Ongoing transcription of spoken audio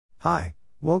Hi,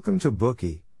 welcome to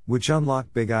Bookie, which unlock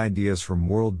big ideas from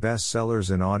world bestsellers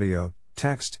in audio,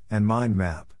 text, and mind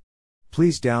map.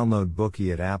 Please download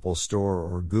Bookie at Apple Store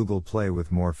or Google Play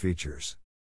with more features.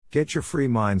 Get your free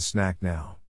mind snack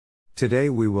now. Today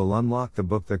we will unlock the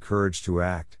book The Courage to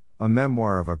Act, a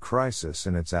memoir of a crisis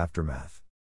and its aftermath.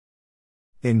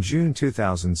 In June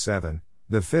 2007,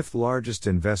 the fifth largest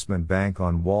investment bank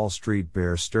on Wall Street,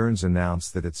 Bear Stearns,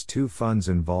 announced that its two funds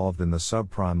involved in the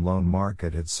subprime loan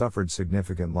market had suffered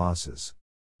significant losses.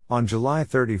 On July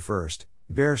 31,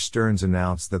 Bear Stearns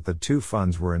announced that the two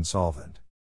funds were insolvent.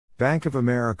 Bank of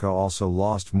America also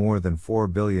lost more than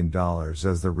 $4 billion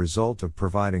as the result of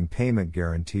providing payment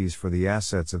guarantees for the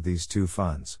assets of these two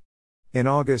funds. In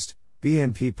August,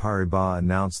 BNP Paribas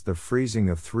announced the freezing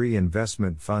of three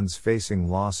investment funds facing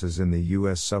losses in the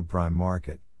U.S. subprime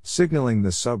market, signaling the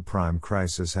subprime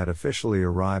crisis had officially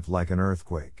arrived like an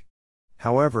earthquake.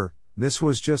 However, this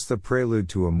was just the prelude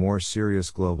to a more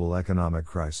serious global economic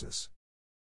crisis.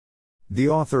 The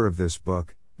author of this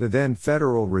book, the then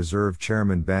Federal Reserve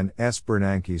Chairman Ben S.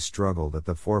 Bernanke, struggled at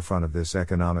the forefront of this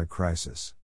economic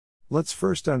crisis. Let's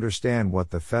first understand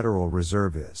what the Federal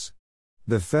Reserve is.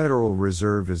 The Federal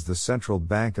Reserve is the central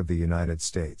bank of the United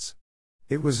States.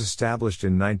 It was established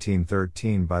in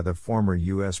 1913 by the former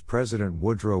U.S. President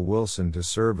Woodrow Wilson to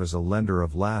serve as a lender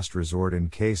of last resort in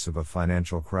case of a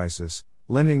financial crisis,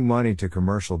 lending money to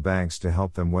commercial banks to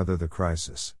help them weather the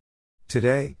crisis.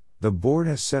 Today, the board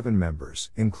has 7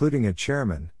 members, including a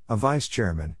chairman, a vice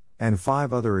chairman, and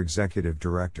 5 other executive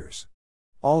directors.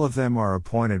 All of them are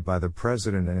appointed by the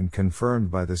president and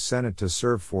confirmed by the Senate to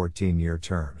serve 14-year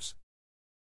terms.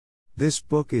 This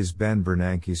book is Ben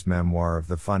Bernanke's memoir of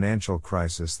the financial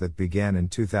crisis that began in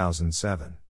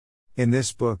 2007. In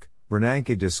this book,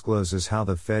 Bernanke discloses how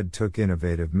the Fed took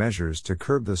innovative measures to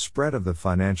curb the spread of the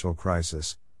financial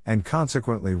crisis, and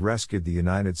consequently rescued the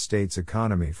United States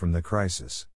economy from the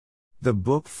crisis. The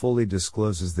book fully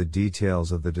discloses the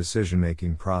details of the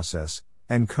decision-making process,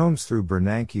 and combs through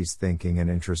Bernanke's thinking and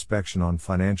introspection on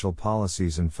financial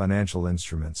policies and financial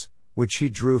instruments, which he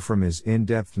drew from his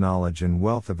in-depth knowledge and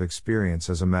wealth of experience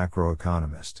as a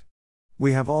macroeconomist.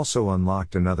 We have also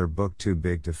unlocked another book, Too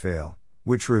Big to Fail,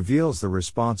 which reveals the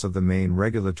response of the main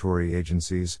regulatory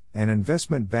agencies and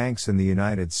investment banks in the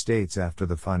United States after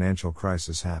the financial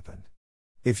crisis happened.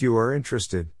 If you are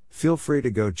interested, feel free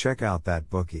to go check out that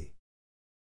bookie.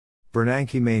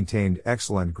 Bernanke maintained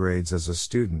excellent grades as a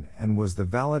student and was the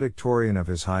valedictorian of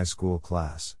his high school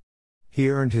class. He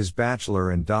earned his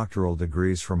bachelor and doctoral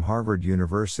degrees from Harvard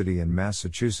University and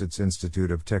Massachusetts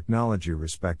Institute of Technology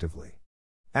respectively.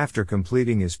 After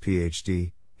completing his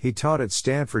PhD, he taught at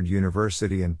Stanford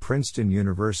University and Princeton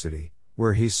University,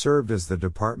 where he served as the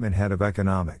department head of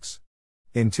economics.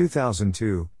 In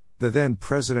 2002, the then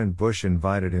President Bush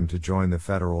invited him to join the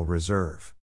Federal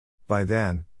Reserve. By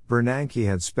then, Bernanke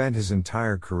had spent his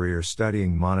entire career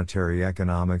studying monetary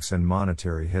economics and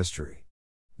monetary history.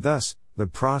 Thus, the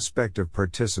prospect of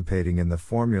participating in the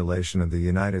formulation of the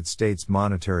United States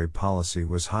monetary policy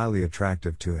was highly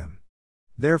attractive to him.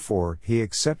 Therefore, he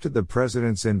accepted the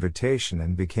president's invitation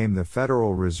and became the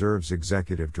Federal Reserve's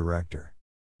executive director.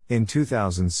 In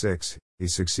 2006, he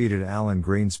succeeded Alan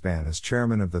Greenspan as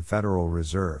chairman of the Federal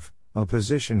Reserve, a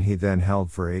position he then held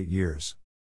for 8 years.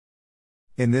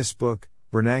 In this book,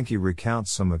 Bernanke recounts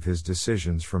some of his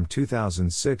decisions from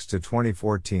 2006 to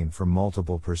 2014 from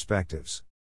multiple perspectives.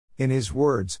 In his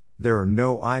words, there are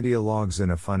no ideologues in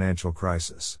a financial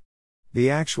crisis. The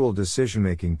actual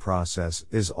decision-making process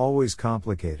is always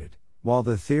complicated, while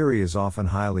the theory is often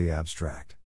highly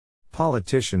abstract.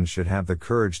 Politicians should have the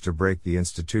courage to break the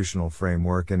institutional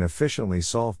framework and efficiently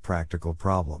solve practical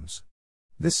problems.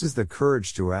 This is the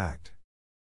courage to act.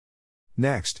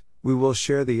 Next, we will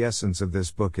share the essence of this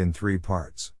book in 3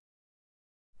 parts.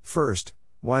 First,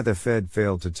 why the Fed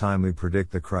failed to timely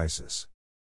predict the crisis.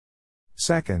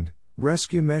 Second,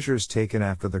 rescue measures taken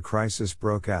after the crisis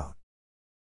broke out.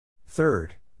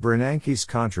 Third, Bernanke's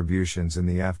contributions in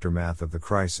the aftermath of the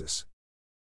crisis.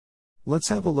 Let's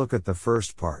have a look at the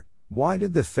first part. Why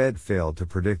did the Fed fail to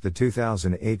predict the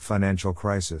 2008 financial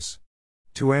crisis?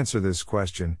 To answer this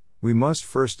question, we must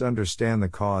first understand the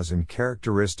cause and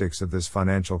characteristics of this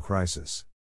financial crisis.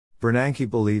 Bernanke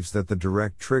believes that the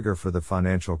direct trigger for the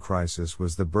financial crisis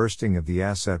was the bursting of the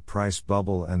asset price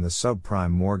bubble and the subprime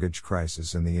mortgage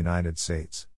crisis in the United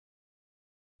States.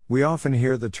 We often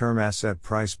hear the term asset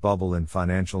price bubble in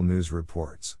financial news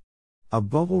reports. A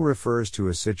bubble refers to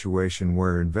a situation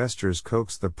where investors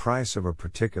coax the price of a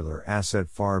particular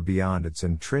asset far beyond its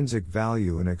intrinsic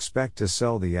value and expect to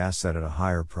sell the asset at a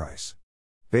higher price.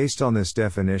 Based on this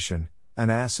definition, An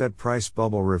asset price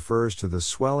bubble refers to the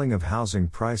swelling of housing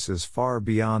prices far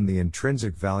beyond the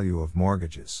intrinsic value of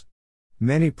mortgages.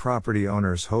 Many property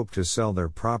owners hope to sell their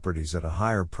properties at a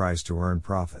higher price to earn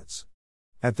profits.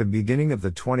 At the beginning of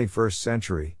the 21st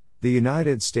century, the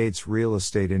United States real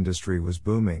estate industry was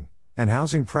booming, and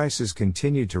housing prices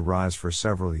continued to rise for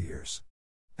several years.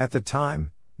 At the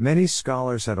time, many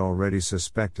scholars had already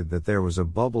suspected that there was a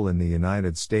bubble in the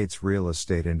United States real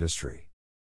estate industry.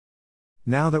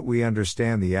 Now that we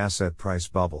understand the asset price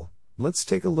bubble, let's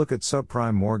take a look at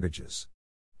subprime mortgages.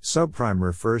 Subprime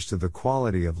refers to the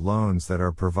quality of loans that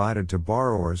are provided to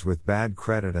borrowers with bad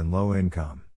credit and low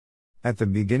income. At the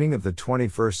beginning of the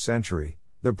 21st century,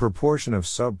 the proportion of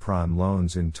subprime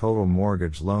loans in total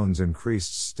mortgage loans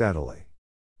increased steadily.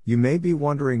 You may be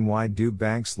wondering, why do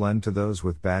banks lend to those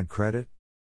with bad credit?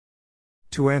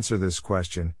 To answer this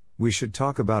question, we should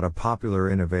talk about a popular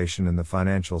innovation in the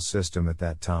financial system at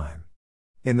that time.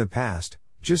 In the past,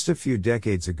 just a few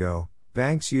decades ago,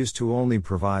 banks used to only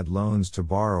provide loans to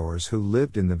borrowers who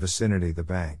lived in the vicinity of the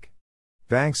bank.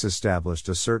 Banks established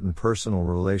a certain personal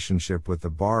relationship with the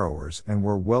borrowers and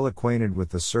were well acquainted with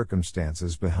the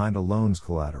circumstances behind a loan's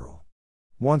collateral.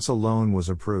 Once a loan was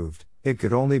approved, it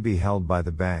could only be held by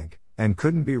the bank, and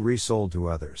couldn't be resold to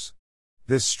others.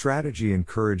 This strategy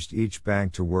encouraged each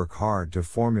bank to work hard to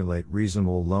formulate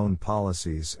reasonable loan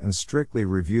policies and strictly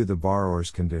review the borrower's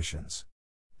conditions.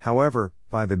 However,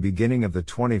 by the beginning of the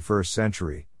 21st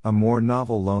century, a more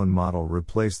novel loan model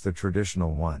replaced the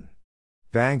traditional one.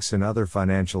 Banks and other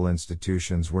financial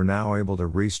institutions were now able to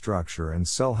restructure and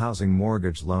sell housing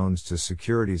mortgage loans to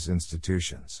securities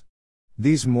institutions.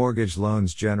 These mortgage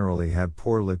loans generally had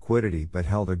poor liquidity but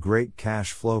held a great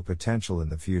cash flow potential in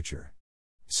the future.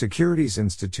 Securities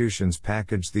institutions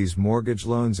packaged these mortgage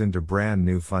loans into brand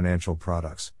new financial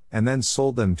products, and then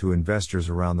sold them to investors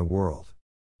around the world.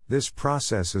 This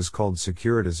process is called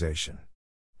securitization.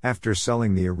 After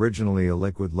selling the originally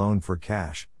illiquid loan for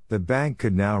cash, the bank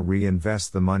could now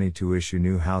reinvest the money to issue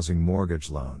new housing mortgage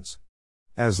loans.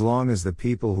 As long as the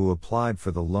people who applied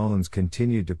for the loans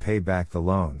continued to pay back the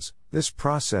loans, this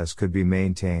process could be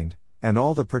maintained, and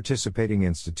all the participating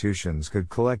institutions could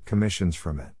collect commissions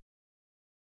from it.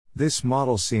 This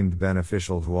model seemed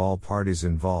beneficial to all parties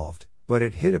involved, but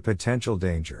it hid a potential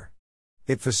danger.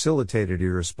 It facilitated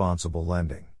irresponsible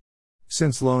lending.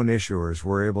 Since loan issuers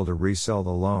were able to resell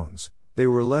the loans, they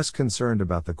were less concerned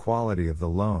about the quality of the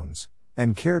loans,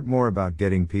 and cared more about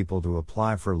getting people to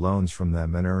apply for loans from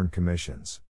them and earn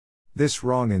commissions. This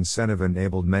wrong incentive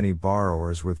enabled many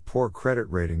borrowers with poor credit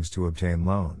ratings to obtain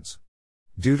loans.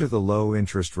 Due to the low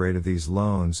interest rate of these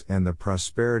loans and the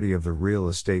prosperity of the real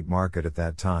estate market at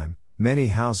that time, many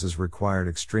houses required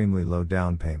extremely low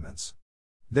down payments.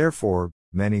 Therefore,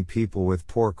 many people with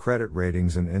poor credit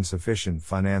ratings and insufficient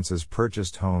finances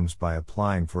purchased homes by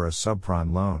applying for a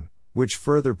subprime loan, which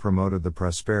further promoted the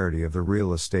prosperity of the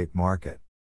real estate market.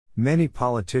 Many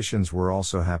politicians were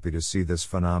also happy to see this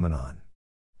phenomenon.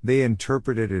 They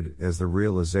interpreted it as the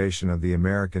realization of the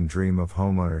American dream of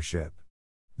homeownership.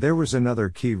 There was another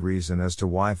key reason as to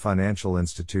why financial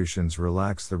institutions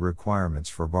relaxed the requirements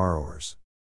for borrowers.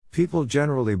 People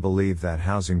generally believed that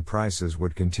housing prices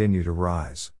would continue to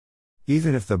rise.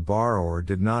 Even if the borrower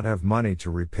did not have money to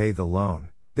repay the loan,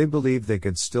 they believed they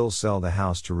could still sell the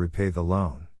house to repay the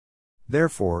loan.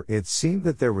 Therefore, it seemed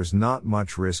that there was not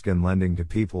much risk in lending to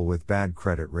people with bad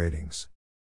credit ratings.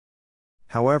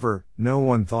 However, no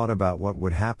one thought about what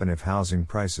would happen if housing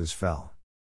prices fell.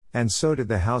 And so did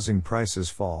the housing prices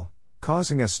fall,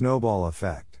 causing a snowball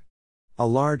effect. A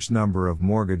large number of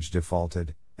mortgage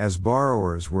defaulted, as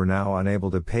borrowers were now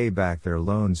unable to pay back their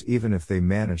loans even if they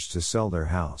managed to sell their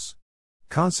house.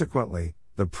 Consequently,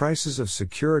 the prices of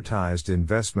securitized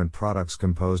investment products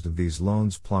composed of these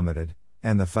loans plummeted,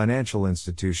 and the financial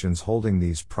institutions holding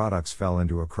these products fell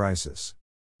into a crisis.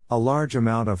 A large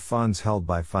amount of funds held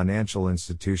by financial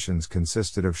institutions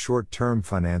consisted of short-term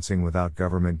financing without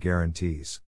government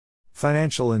guarantees.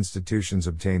 Financial institutions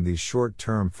obtained these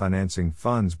short-term financing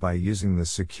funds by using the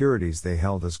securities they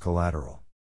held as collateral.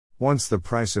 Once the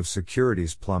price of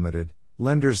securities plummeted,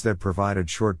 lenders that provided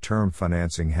short-term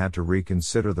financing had to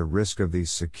reconsider the risk of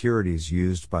these securities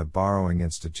used by borrowing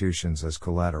institutions as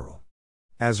collateral.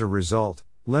 As a result,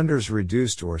 lenders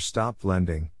reduced or stopped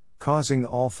lending, causing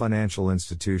all financial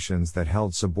institutions that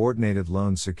held subordinated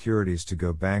loan securities to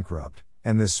go bankrupt,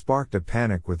 and this sparked a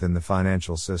panic within the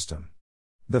financial system.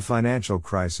 The financial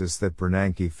crisis that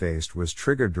Bernanke faced was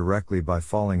triggered directly by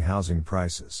falling housing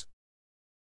prices.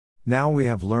 Now we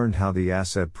have learned how the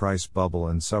asset price bubble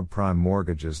and subprime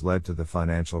mortgages led to the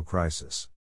financial crisis.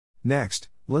 Next,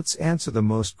 let's answer the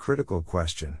most critical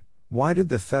question: Why did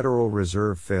the Federal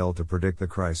Reserve fail to predict the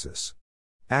crisis?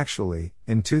 Actually,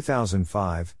 in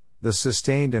 2005, the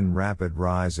sustained and rapid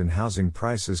rise in housing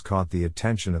prices caught the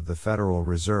attention of the Federal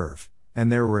Reserve, and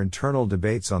there were internal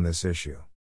debates on this issue.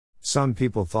 Some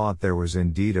people thought there was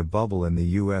indeed a bubble in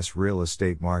the U.S. real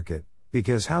estate market,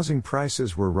 because housing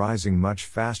prices were rising much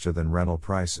faster than rental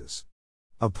prices.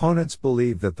 Opponents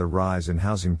believed that the rise in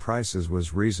housing prices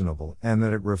was reasonable and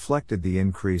that it reflected the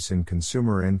increase in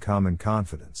consumer income and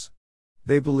confidence.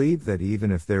 They believed that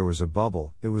even if there was a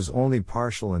bubble, it was only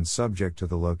partial and subject to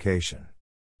the location.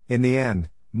 In the end,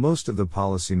 most of the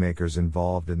policymakers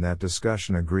involved in that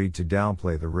discussion agreed to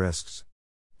downplay the risks.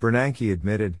 Bernanke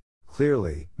admitted,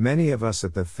 "Clearly, many of us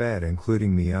at the Fed,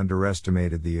 including me,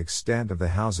 underestimated the extent of the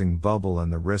housing bubble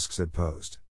and the risks it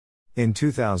posed." In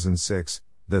 2006,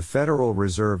 the Federal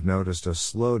Reserve noticed a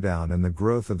slowdown in the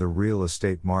growth of the real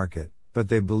estate market, but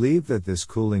they believed that this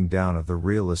cooling down of the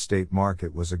real estate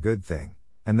market was a good thing,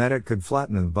 and that it could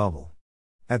flatten the bubble.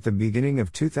 At the beginning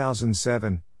of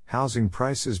 2007, housing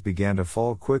prices began to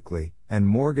fall quickly, and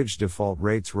mortgage default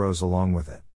rates rose along with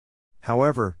it.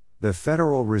 However, the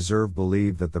Federal Reserve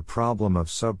believed that the problem of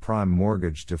subprime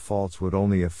mortgage defaults would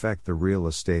only affect the real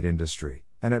estate industry,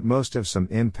 and at most have some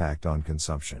impact on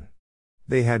consumption.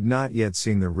 They had not yet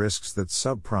seen the risks that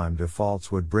subprime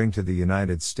defaults would bring to the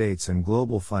United States and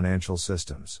global financial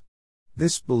systems.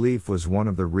 This belief was one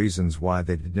of the reasons why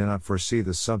they did not foresee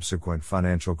the subsequent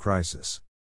financial crisis.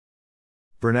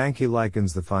 Bernanke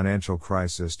likens the financial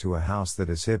crisis to a house that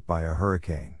is hit by a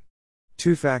hurricane.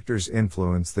 Two factors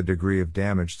influence the degree of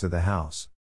damage to the house.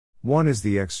 One is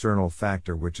the external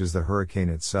factor, which is the hurricane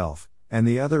itself, and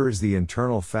the other is the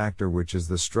internal factor, which is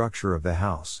the structure of the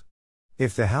house.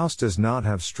 If the house does not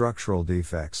have structural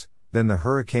defects, then the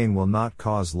hurricane will not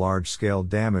cause large-scale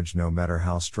damage no matter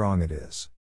how strong it is.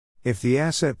 If the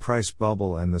asset price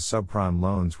bubble and the subprime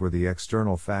loans were the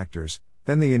external factors,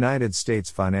 then the United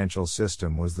States financial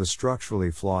system was the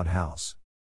structurally flawed house.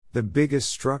 The biggest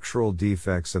structural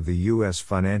defects of the U.S.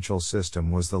 financial system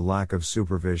was the lack of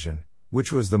supervision,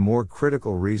 which was the more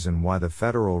critical reason why the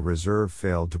Federal Reserve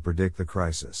failed to predict the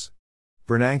crisis.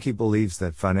 Bernanke believes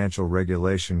that financial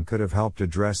regulation could have helped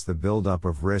address the buildup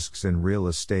of risks in real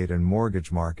estate and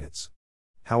mortgage markets.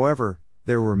 However,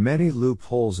 there were many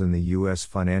loopholes in the U.S.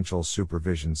 financial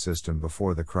supervision system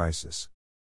before the crisis.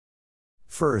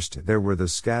 First, there were the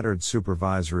scattered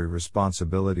supervisory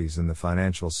responsibilities in the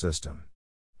financial system.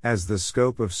 As the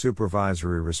scope of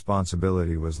supervisory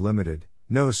responsibility was limited,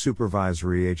 no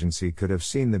supervisory agency could have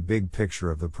seen the big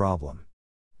picture of the problem.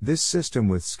 This system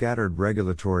with scattered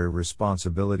regulatory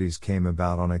responsibilities came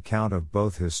about on account of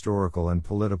both historical and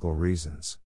political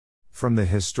reasons. From the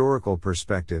historical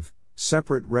perspective,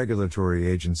 separate regulatory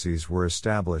agencies were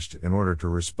established in order to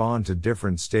respond to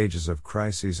different stages of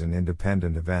crises and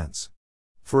independent events.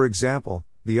 For example,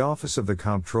 the Office of the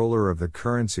Comptroller of the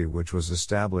Currency, which was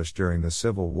established during the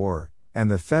Civil War,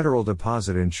 and the Federal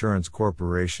Deposit Insurance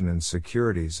Corporation and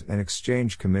Securities and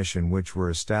Exchange Commission, which were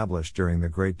established during the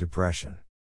Great Depression.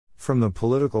 From the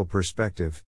political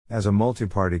perspective, as a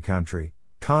multi-party country,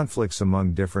 conflicts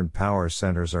among different power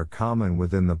centers are common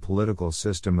within the political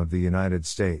system of the United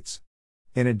States.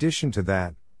 In addition to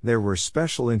that, there were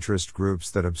special interest groups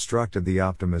that obstructed the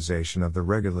optimization of the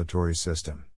regulatory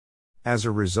system. As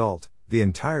a result, the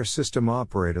entire system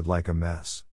operated like a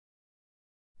mess.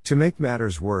 To make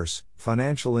matters worse,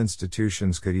 financial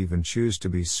institutions could even choose to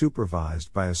be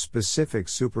supervised by a specific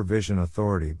supervision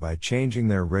authority by changing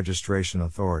their registration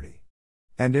authority.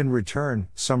 And in return,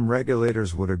 some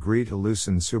regulators would agree to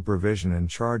loosen supervision and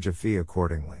charge a fee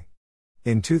accordingly.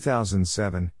 In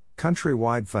 2007,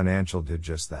 Countrywide Financial did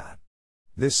just that.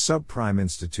 This subprime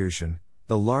institution,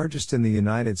 the largest in the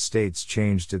United States,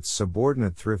 changed its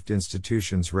subordinate Thrift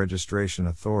Institutions Registration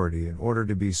Authority in order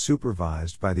to be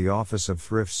supervised by the Office of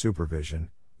Thrift Supervision,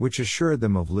 which assured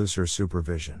them of looser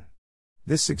supervision.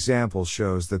 This example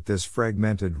shows that this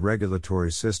fragmented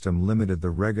regulatory system limited the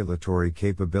regulatory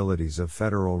capabilities of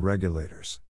federal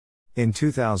regulators. In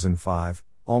 2005,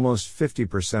 almost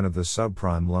 50% of the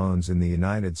subprime loans in the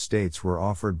United States were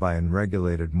offered by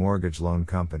unregulated mortgage loan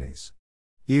companies.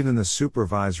 Even the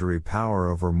supervisory power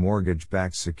over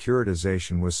mortgage-backed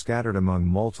securitization was scattered among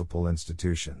multiple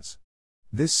institutions.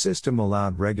 This system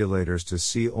allowed regulators to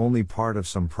see only part of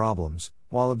some problems,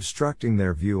 while obstructing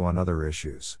their view on other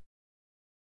issues.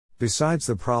 Besides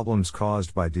the problems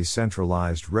caused by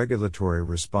decentralized regulatory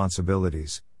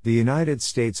responsibilities, the United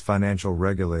States financial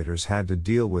regulators had to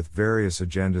deal with various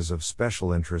agendas of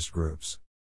special interest groups.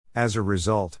 As a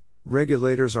result,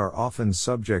 regulators are often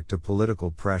subject to political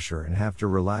pressure and have to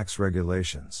relax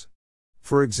regulations.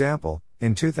 For example,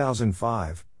 in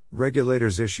 2005,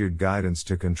 Regulators issued guidance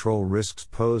to control risks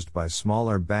posed by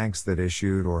smaller banks that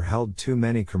issued or held too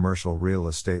many commercial real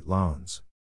estate loans.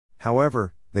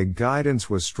 However, the guidance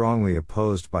was strongly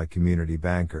opposed by community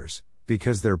bankers,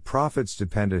 because their profits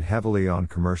depended heavily on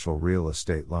commercial real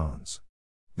estate loans.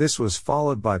 This was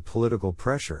followed by political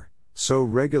pressure, so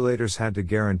regulators had to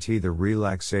guarantee the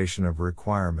relaxation of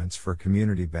requirements for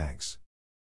community banks.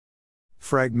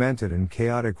 Fragmented and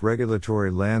chaotic regulatory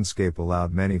landscape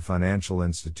allowed many financial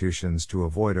institutions to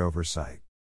avoid oversight.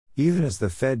 Even as the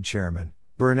Fed chairman,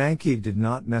 Bernanke did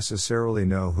not necessarily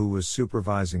know who was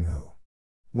supervising who.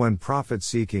 When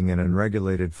profit-seeking and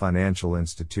unregulated financial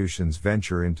institutions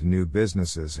venture into new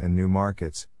businesses and new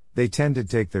markets, they tend to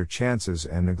take their chances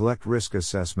and neglect risk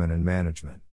assessment and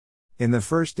management. In the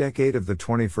first decade of the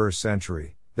 21st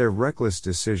century, their reckless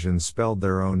decisions spelled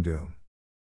their own doom.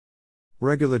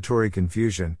 Regulatory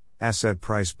confusion, asset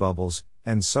price bubbles,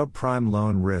 and subprime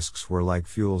loan risks were like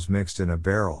fuels mixed in a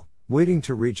barrel, waiting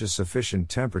to reach a sufficient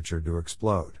temperature to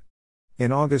explode.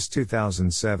 In August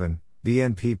 2007,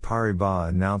 BNP Paribas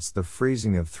announced the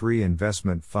freezing of 3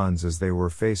 investment funds as they were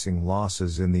facing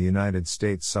losses in the United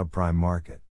States subprime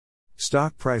market.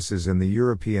 Stock prices in the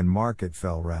European market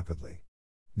fell rapidly.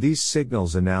 These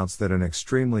signals announced that an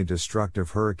extremely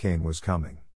destructive hurricane was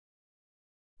coming.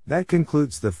 That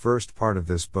concludes the first part of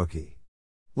this bookie.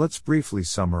 Let's briefly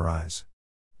summarize.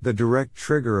 The direct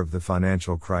trigger of the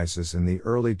financial crisis in the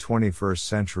early 21st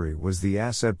century was the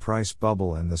asset price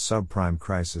bubble and the subprime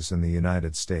crisis in the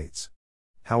United States.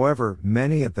 However,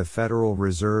 many at the Federal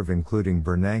Reserve, including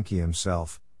Bernanke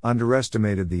himself,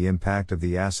 underestimated the impact of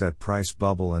the asset price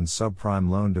bubble and subprime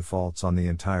loan defaults on the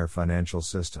entire financial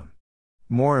system.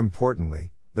 More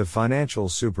importantly, the financial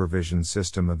supervision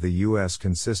system of the U.S.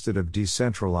 consisted of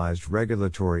decentralized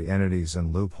regulatory entities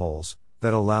and loopholes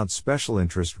that allowed special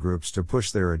interest groups to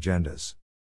push their agendas.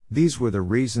 These were the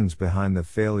reasons behind the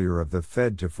failure of the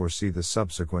Fed to foresee the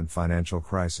subsequent financial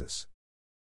crisis.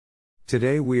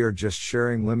 Today we are just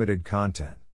sharing limited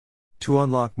content. To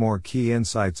unlock more key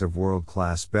insights of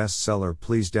world-class bestseller,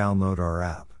 please download our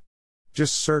app.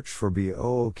 Just search for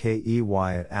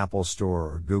BOOKEY at Apple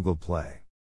Store or Google Play.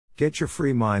 Get your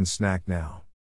free mind snack now.